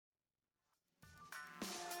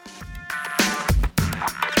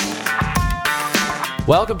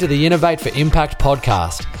Welcome to the Innovate for Impact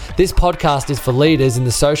podcast. This podcast is for leaders in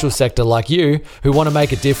the social sector like you who want to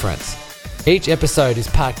make a difference. Each episode is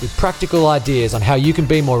packed with practical ideas on how you can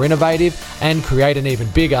be more innovative and create an even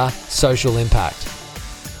bigger social impact.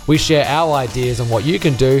 We share our ideas on what you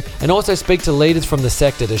can do and also speak to leaders from the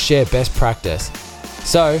sector to share best practice.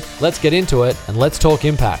 So let's get into it and let's talk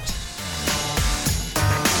impact.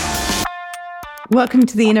 Welcome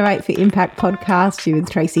to the Innovate for Impact podcast. You with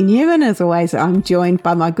Tracy Newman. As always, I'm joined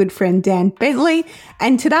by my good friend Dan Bentley.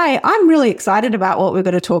 And today I'm really excited about what we're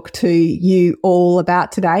going to talk to you all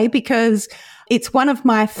about today because it's one of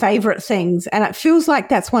my favorite things. And it feels like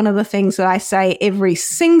that's one of the things that I say every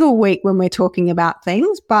single week when we're talking about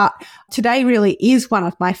things. But today really is one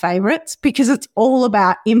of my favorites because it's all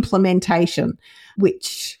about implementation,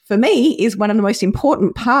 which for me is one of the most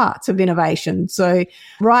important parts of innovation. So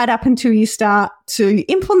right up until you start to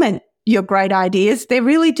implement your great ideas, they're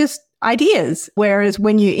really just ideas. Whereas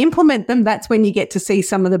when you implement them, that's when you get to see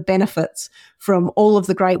some of the benefits from all of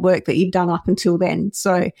the great work that you've done up until then.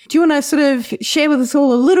 So do you want to sort of share with us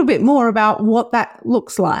all a little bit more about what that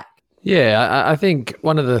looks like? Yeah, I think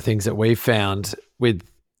one of the things that we've found with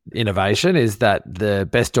innovation is that the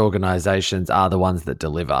best organizations are the ones that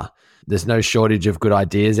deliver. There's no shortage of good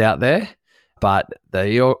ideas out there, but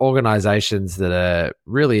the organizations that are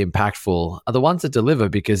really impactful are the ones that deliver,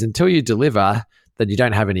 because until you deliver, then you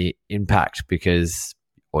don't have any impact, because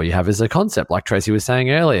all you have is a concept, like Tracy was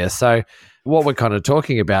saying earlier. So what we're kind of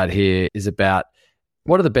talking about here is about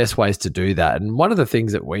what are the best ways to do that. And one of the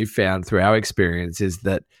things that we've found through our experience is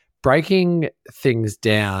that breaking things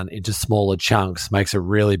down into smaller chunks makes a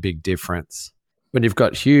really big difference. When you've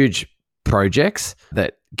got huge projects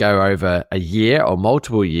that go over a year or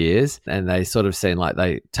multiple years and they sort of seem like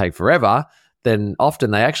they take forever, then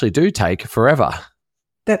often they actually do take forever.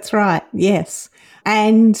 That's right. Yes.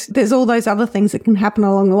 And there's all those other things that can happen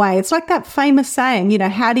along the way. It's like that famous saying,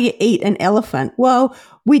 how do you eat an elephant? Well,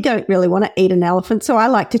 we don't really want to eat an elephant. So I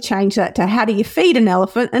like to change that to how do you feed an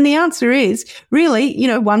elephant? And the answer is really,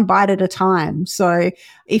 one bite at a time. So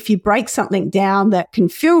if you break something down that can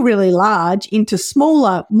feel really large into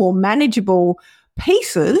smaller, more manageable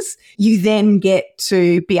pieces, you then get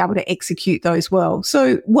to be able to execute those well.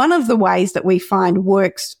 So one of the ways that we find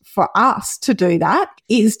works for us to do that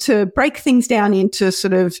is to break things down into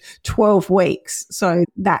sort of 12 weeks. So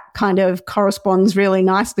that kind of corresponds really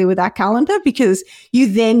nicely with our calendar, because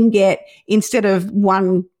you then get, instead of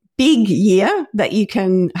one big year that you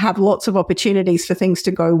can have lots of opportunities for things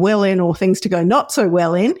to go well in or things to go not so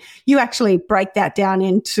well in, you actually break that down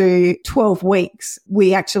into 12 weeks.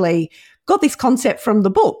 We actually got this concept from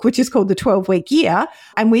the book, which is called the 12-week year.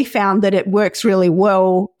 And we found that it works really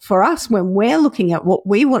well for us when we're looking at what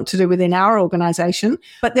we want to do within our organization.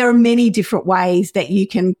 But there are many different ways that you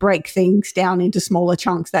can break things down into smaller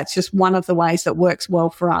chunks. That's just one of the ways that works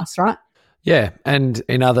well for us, right? Yeah. And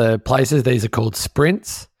in other places, these are called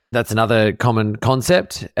sprints. That's another common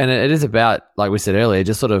concept. And it is about, like we said earlier,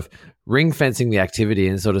 just sort of ring fencing the activity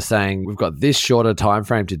and sort of saying, we've got this shorter time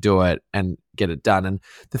frame to do it and get it done. And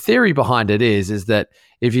the theory behind it is that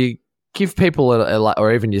if you give people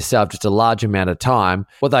or even yourself just a large amount of time,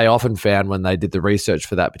 what they often found when they did the research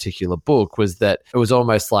for that particular book was that it was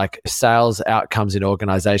almost like sales outcomes in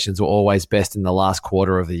organizations were always best in the last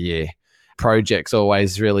quarter of the year. Projects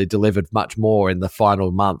always really delivered much more in the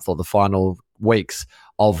final month or the final weeks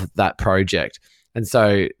of that project. And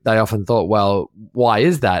so they often thought, well, why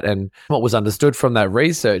is that? And what was understood from that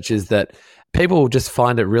research is that people just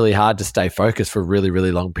find it really hard to stay focused for really,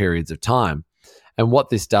 really long periods of time. And what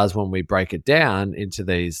this does when we break it down into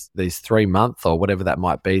these 3-month or whatever that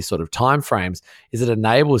might be sort of timeframes is it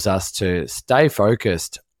enables us to stay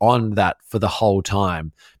focused on that for the whole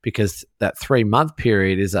time, because that 3-month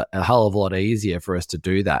period is a hell of a lot easier for us to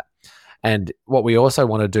do that. And what we also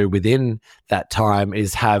want to do within that time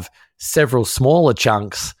is have several smaller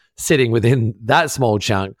chunks sitting within that small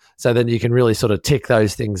chunk, so then you can really sort of tick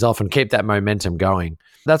those things off and keep that momentum going.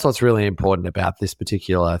 That's what's really important about this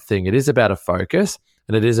particular thing. It is about a focus,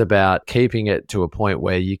 and it is about keeping it to a point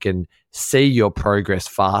where you can see your progress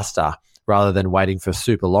faster rather than waiting for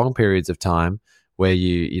super long periods of time where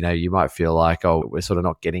you might feel like, oh, we're sort of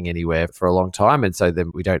not getting anywhere for a long time, and so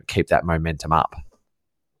then we don't keep that momentum up.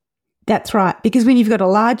 That's right, because when you've got a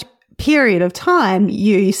large period of time,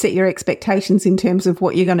 you set your expectations in terms of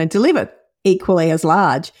what you're going to deliver equally as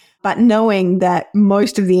large. But knowing that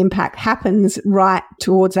most of the impact happens right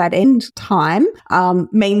towards that end time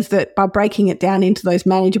means that by breaking it down into those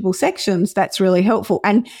manageable sections, that's really helpful.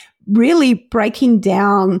 And really breaking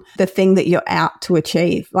down the thing that you're out to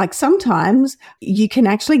achieve. Like sometimes you can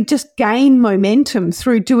actually just gain momentum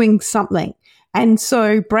through doing something. And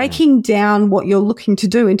so breaking down what you're looking to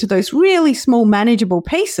do into those really small, manageable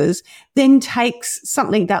pieces then takes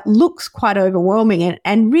something that looks quite overwhelming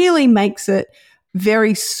and really makes it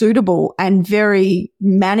very suitable and very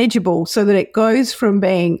manageable, so that it goes from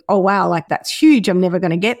being, oh, wow, like that's huge, I'm never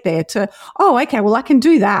going to get there, to, oh, okay, well, I can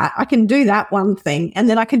do that. I can do that one thing, and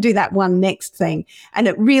then I can do that one next thing. And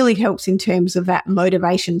it really helps in terms of that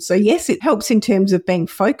motivation. So yes, it helps in terms of being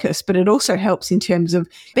focused, but it also helps in terms of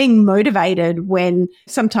being motivated when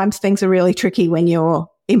sometimes things are really tricky when you're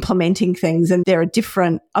implementing things and there are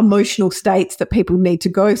different emotional states that people need to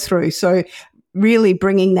go through. So really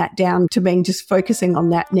bringing that down to being just focusing on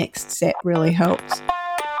that next set really helps.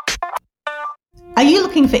 Are you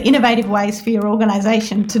looking for innovative ways for your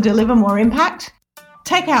organisation to deliver more impact?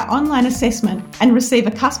 Take our online assessment and receive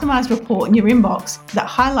a customised report in your inbox that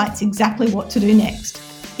highlights exactly what to do next.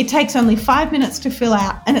 It takes only 5 minutes to fill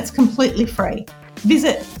out and it's completely free.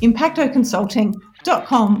 Visit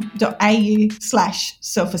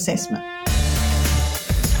impactoconsulting.com.au/self-assessment.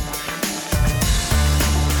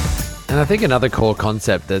 And I think another core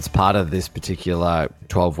concept that's part of this particular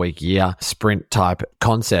 12-week year sprint type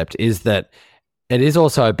concept is that it is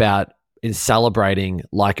also about in celebrating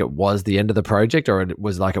like it was the end of the project, or it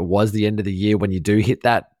was like it was the end of the year when you do hit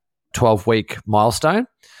that 12-week milestone.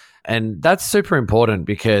 And that's super important,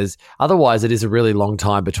 because otherwise it is a really long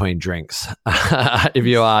time between drinks. If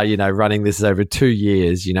you are, running this over 2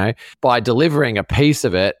 years, by delivering a piece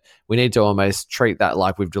of it, we need to almost treat that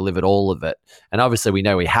like we've delivered all of it. And obviously we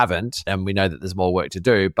know we haven't, and we know that there's more work to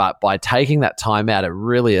do. But by taking that time out, it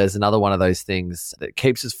really is another one of those things that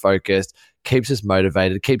keeps us focused, keeps us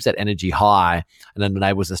motivated, keeps that energy high, and then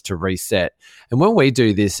enables us to reset. And when we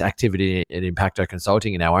do this activity at Impacto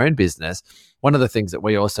Consulting in our own business, one of the things that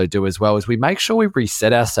we also do as well is we make sure we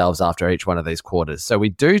reset ourselves after each one of these quarters. So we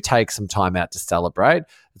do take some time out to celebrate.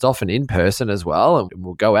 It's often in person as well, and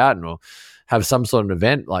we'll go out and we'll have some sort of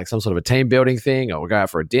event, like some sort of a team building thing, or we'll go out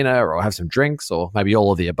for a dinner, or have some drinks, or maybe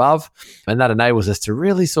all of the above. And that enables us to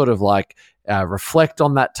really sort of reflect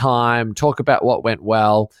on that time, talk about what went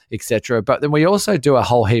well, etc. But then we also do a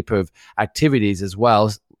whole heap of activities as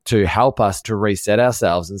well to help us to reset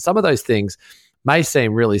ourselves. And some of those things may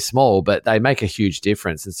seem really small, but they make a huge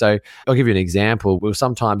difference. And so I'll give you an example. We'll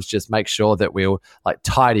sometimes just make sure that we'll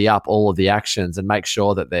tidy up all of the actions and make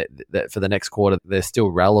sure that for the next quarter, they're still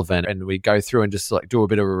relevant. And we go through and just do a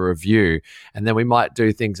bit of a review. And then we might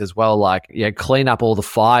do things as well, clean up all the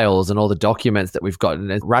files and all the documents that we've got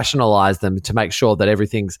and rationalize them to make sure that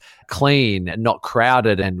everything's clean and not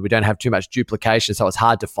crowded, and we don't have too much duplication, so it's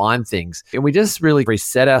hard to find things. And we just really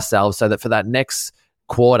reset ourselves so that for that next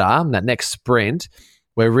quarter, that next sprint,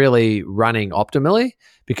 we're really running optimally,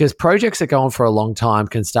 because projects that go on for a long time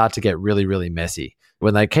can start to get really, really messy.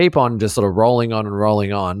 When they keep on just sort of rolling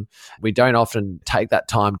on, we don't often take that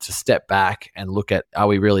time to step back and look at, are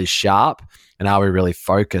we really sharp and are we really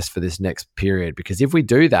focused for this next period? Because if we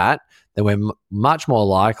do that, then we're much more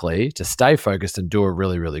likely to stay focused and do a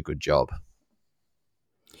really, really good job.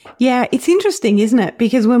 Yeah, it's interesting, isn't it?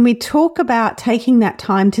 Because when we talk about taking that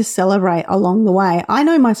time to celebrate along the way, I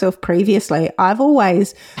know myself previously, I've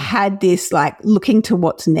always had this looking to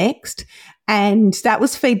what's next. And that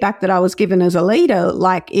was feedback that I was given as a leader.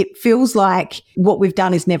 It feels like what we've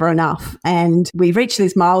done is never enough. And we've reached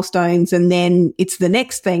these milestones and then it's the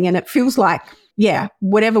next thing. And it feels like,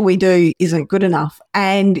 whatever we do isn't good enough.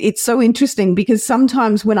 And it's so interesting, because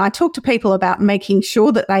sometimes when I talk to people about making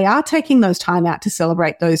sure that they are taking those time out to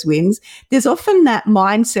celebrate those wins, there's often that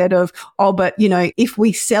mindset of, but if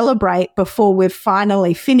we celebrate before we've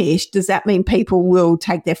finally finished, does that mean people will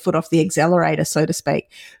take their foot off the accelerator, so to speak?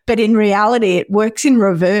 But in reality, it works in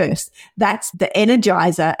reverse. That's the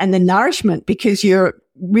energizer and the nourishment, because you're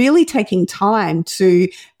really taking time to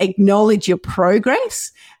acknowledge your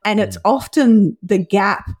progress. And it's often the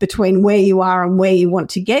gap between where you are and where you want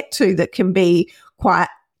to get to that can be quite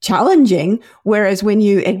challenging. Whereas when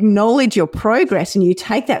you acknowledge your progress and you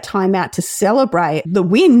take that time out to celebrate the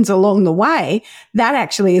wins along the way, that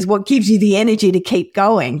actually is what gives you the energy to keep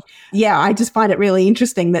going. Yeah, I just find it really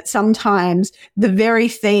interesting that sometimes the very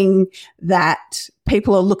thing that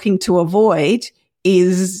people are looking to avoid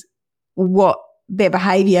is what their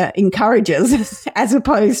behavior encourages, as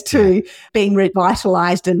opposed to being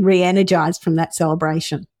revitalized and re-energized from that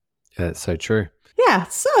celebration. Yeah, that's so true. Yeah.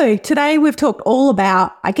 So today we've talked all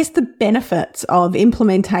about, the benefits of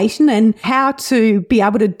implementation and how to be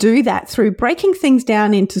able to do that through breaking things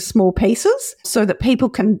down into small pieces so that people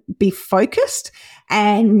can be focused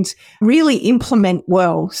and really implement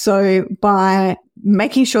well. So by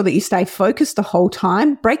making sure that you stay focused the whole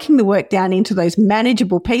time, breaking the work down into those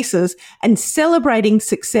manageable pieces and celebrating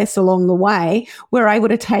success along the way, we're able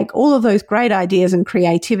to take all of those great ideas and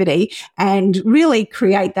creativity and really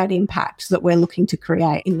create that impact that we're looking to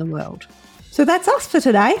create in the world. So that's us for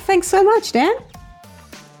today. Thanks so much, Dan.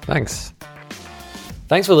 Thanks.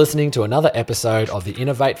 Thanks for listening to another episode of the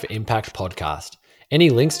Innovate for Impact podcast. Any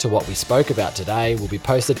links to what we spoke about today will be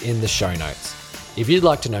posted in the show notes. If you'd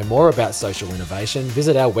like to know more about social innovation,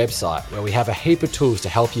 visit our website where we have a heap of tools to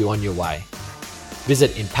help you on your way.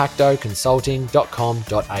 Visit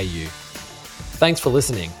impactoconsulting.com.au. Thanks for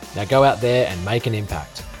listening. Now go out there and make an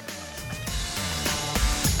impact.